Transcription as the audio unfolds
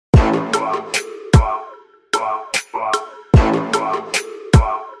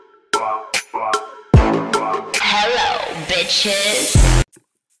bitches.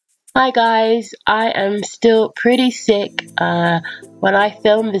 Hi guys, I am still pretty sick. When I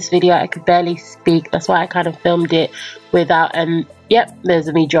filmed this video I could barely speak, that's why I kind of filmed it without, yep,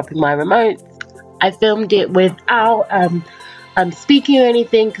 there's me dropping my remote. I filmed it without speaking or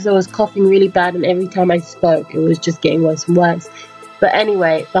anything because I was coughing really bad, and every time I spoke it was just getting worse and worse. But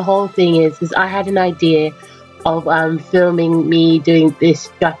anyway, the whole thing is I had an idea of filming me doing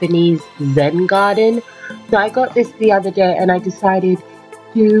this Japanese Zen garden. So I got this the other day and I decided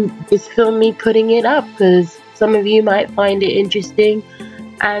to just film me putting it up because some of you might find it interesting.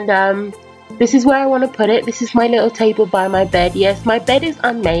 And this is where I want to put it. This is my little table by my bed. Yes, my bed is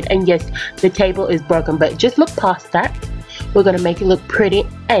unmade, and yes, the table is broken, but just look past that. We're gonna make it look pretty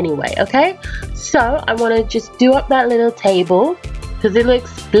anyway, okay? So I want to just do up that little table because it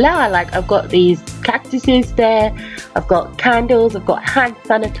looks blah. Like I've got these cactuses there, I've got candles, I've got hand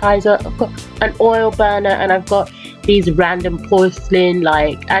sanitizer, I've got an oil burner, and I've got these random porcelain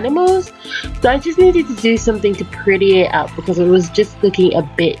like animals. So I just needed to do something to pretty it up because it was just looking a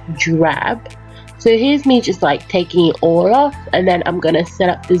bit drab. So here's me just like taking it all off, and then I'm gonna set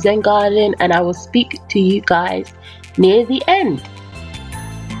up the Zen garden and I will speak to you guys near the end.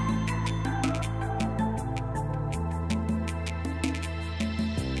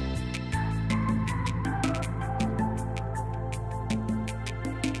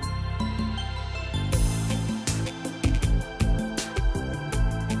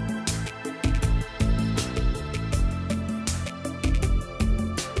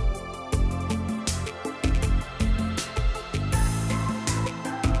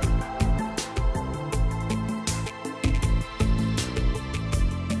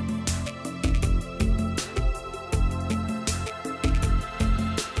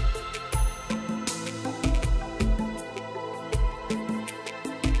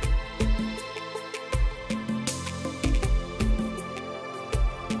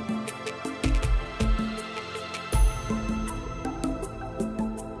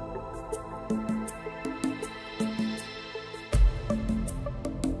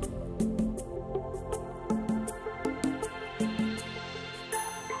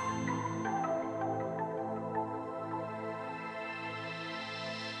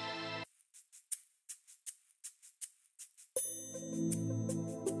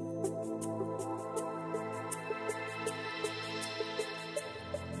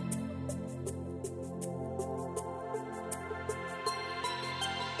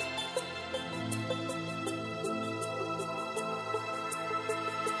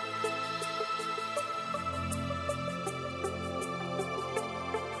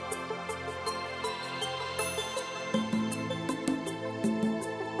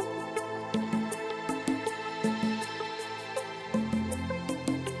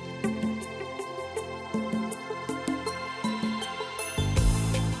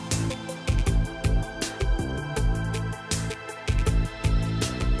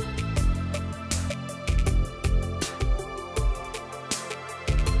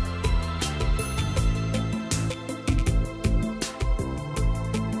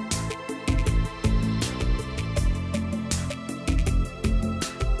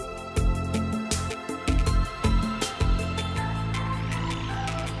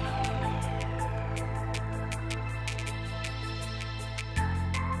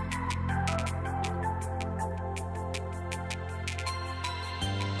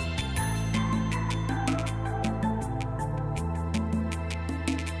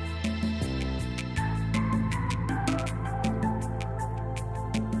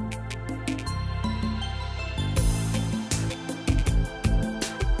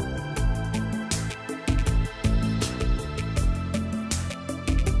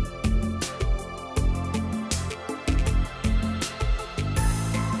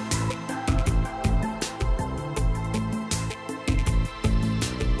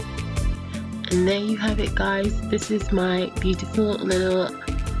 And there you have it guys, this is my beautiful little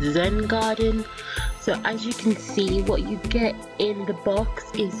Zen garden. So as you can see, what you get in the box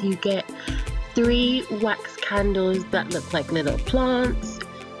is you get 3 wax candles that look like little plants,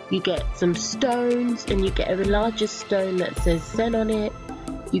 you get some stones, and you get a larger stone that says Zen on it.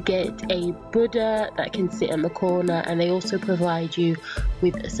 You get a Buddha that can sit in the corner, and they also provide you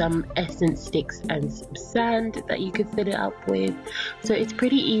with some essence sticks and some sand that you can fill it up with. So it's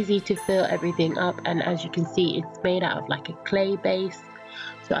pretty easy to fill everything up, and as you can see, it's made out of like a clay base.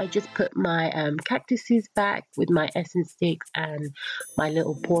 So So I just put my cactuses back with my essence sticks and my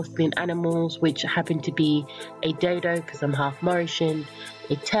little porcelain animals, which happen to be a dodo because I'm half Mauritian,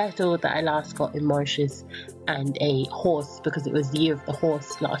 a turtle that I last got in Mauritius, and a horse because it was the year of the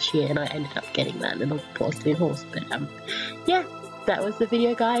horse last year and I ended up getting that little porcelain horse. But yeah, that was the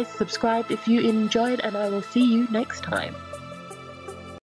video, guys. Subscribe if you enjoyed and I will see you next time.